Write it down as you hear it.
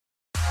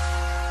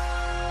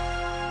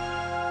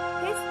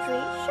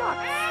Mystery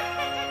Shorts.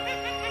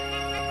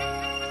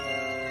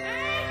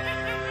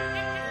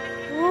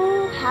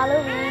 Ooh,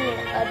 Halloween,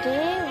 a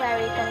day where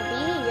you can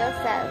be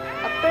yourself.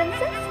 A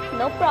princess?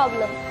 No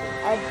problem.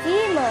 A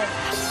demon?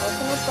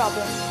 Also no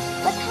problem.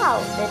 But how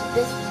did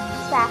this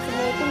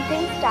fascinating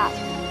thing start?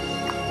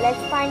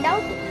 Let's find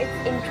out its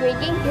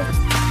intriguing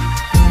history.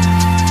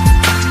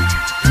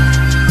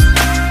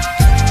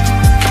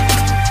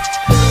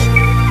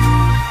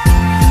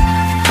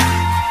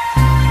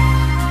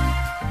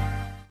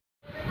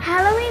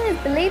 Halloween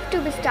is believed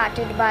to be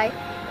started by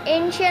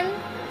ancient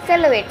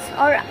Celtics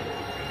or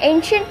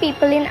ancient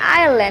people in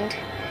Ireland.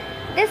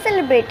 They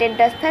celebrated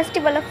the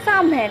festival of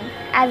Samhain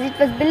as it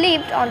was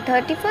believed on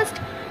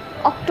 31st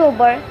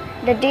October,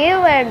 the day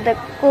where the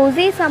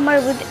cozy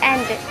summer would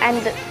end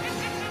and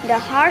the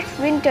harsh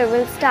winter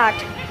will start.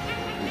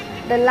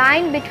 The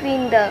line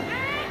between the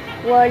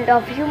world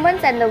of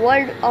humans and the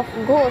world of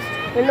ghosts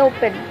will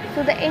open.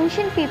 So the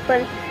ancient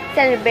people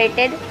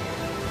celebrated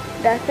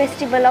the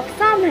festival of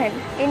Samhain,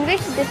 in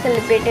which they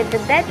celebrated the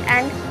death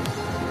and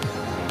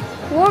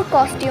wore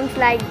costumes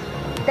like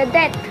the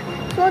death,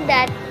 so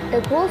that the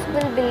ghost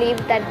will believe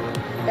that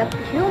the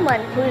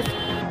human who is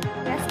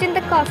dressed in the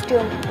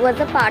costume was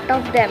a part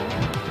of them.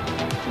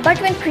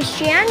 But when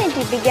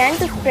Christianity began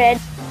to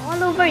spread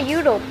all over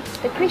Europe,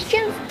 the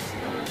Christians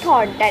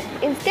thought that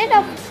instead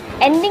of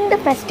ending the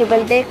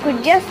festival, they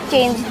could just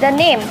change the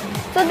name.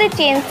 So they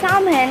changed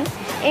Samhain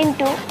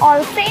into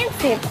All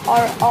Saints' Eve or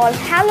All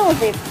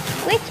Hallows' Eve,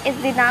 which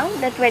is now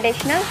the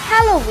traditional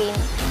Halloween.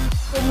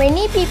 So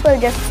many people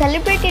just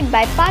celebrate it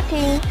by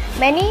partying.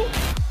 Many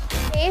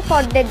pray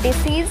for their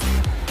deceased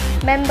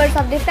members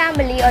of the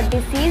family or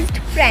deceased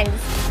friends.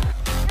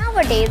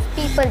 Nowadays,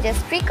 people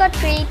just trick or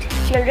treat.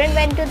 Children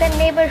went to the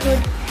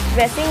neighborhood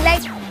dressing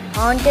like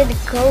haunted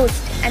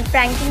ghosts and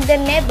pranking their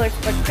neighbors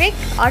for trick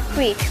or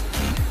treat,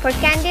 for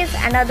candies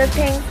and other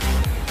things.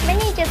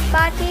 Many just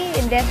party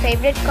in their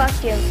favorite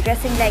costumes,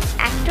 dressing like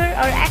actor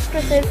or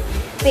actresses,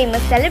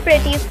 famous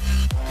celebrities.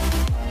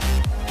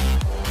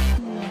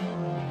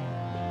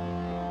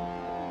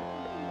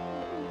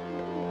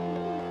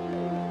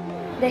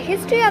 The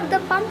history of the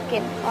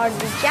pumpkin or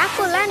the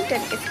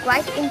jack-o'-lantern is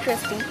quite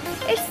interesting.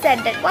 It's said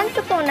that once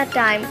upon a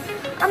time,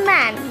 a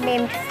man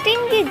named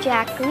Stingy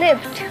Jack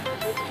lived.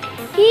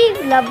 He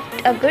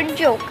loved a good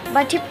joke,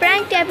 but he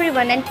pranked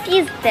everyone and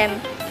teased them,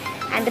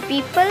 and the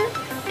people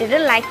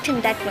didn't like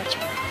him that much.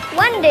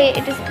 One day,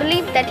 it is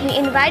believed that he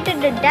invited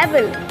the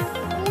devil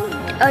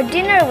to a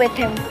dinner with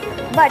him,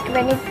 but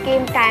when it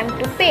came time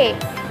to pay,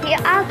 he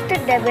asked the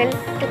devil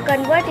to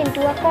convert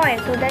into a coin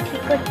so that he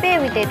could pay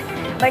with it,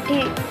 but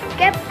he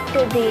kept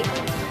the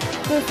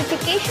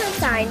crucifixion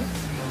sign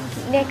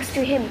next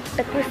to him.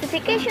 The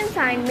crucifixion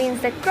sign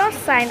means the cross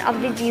sign of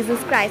the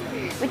Jesus Christ,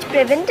 which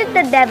prevented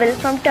the devil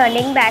from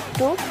turning back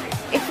to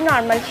its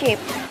normal shape.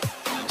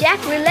 Jack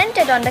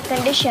relented on the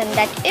condition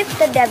that if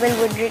the devil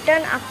would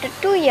return after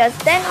 2 years,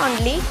 then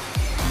only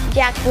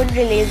Jack would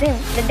release him.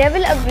 The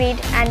devil agreed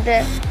and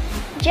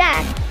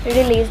Jack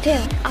released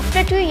him.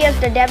 After 2 years,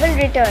 the devil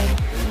returned,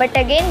 but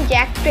again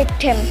Jack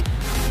tricked him.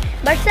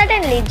 But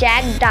suddenly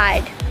Jack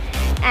died,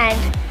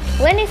 and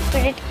when his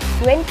spirit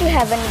went to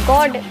heaven,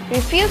 God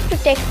refused to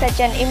take such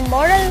an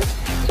immoral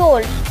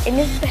soul in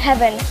his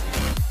heaven.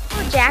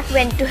 So Jack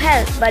went to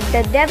hell, but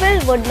the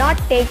devil would not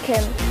take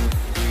him.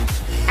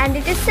 And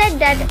it is said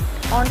that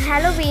on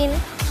Halloween,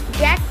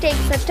 Jack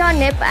takes a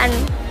turnip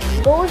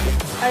and goes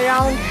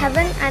around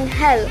heaven and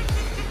hell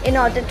in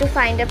order to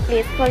find a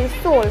place for his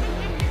soul.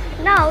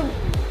 Now,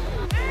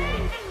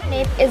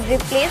 turnip is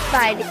replaced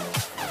by the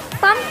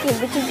pumpkin,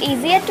 which is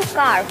easier to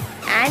carve,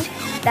 and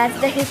that's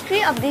the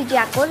history of the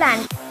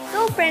jack-o'-lantern.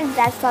 So friends,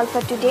 that's all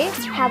for today.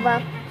 Have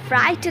a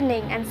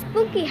frightening and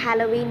spooky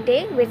Halloween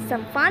day with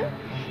some fun.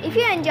 If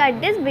you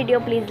enjoyed this video,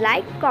 please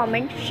like,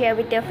 comment, share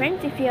with your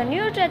friends. If you are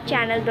new to our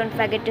channel, don't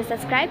forget to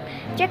subscribe.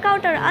 Check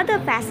out our other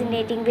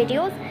fascinating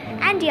videos.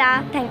 And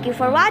yeah, thank you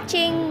for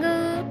watching.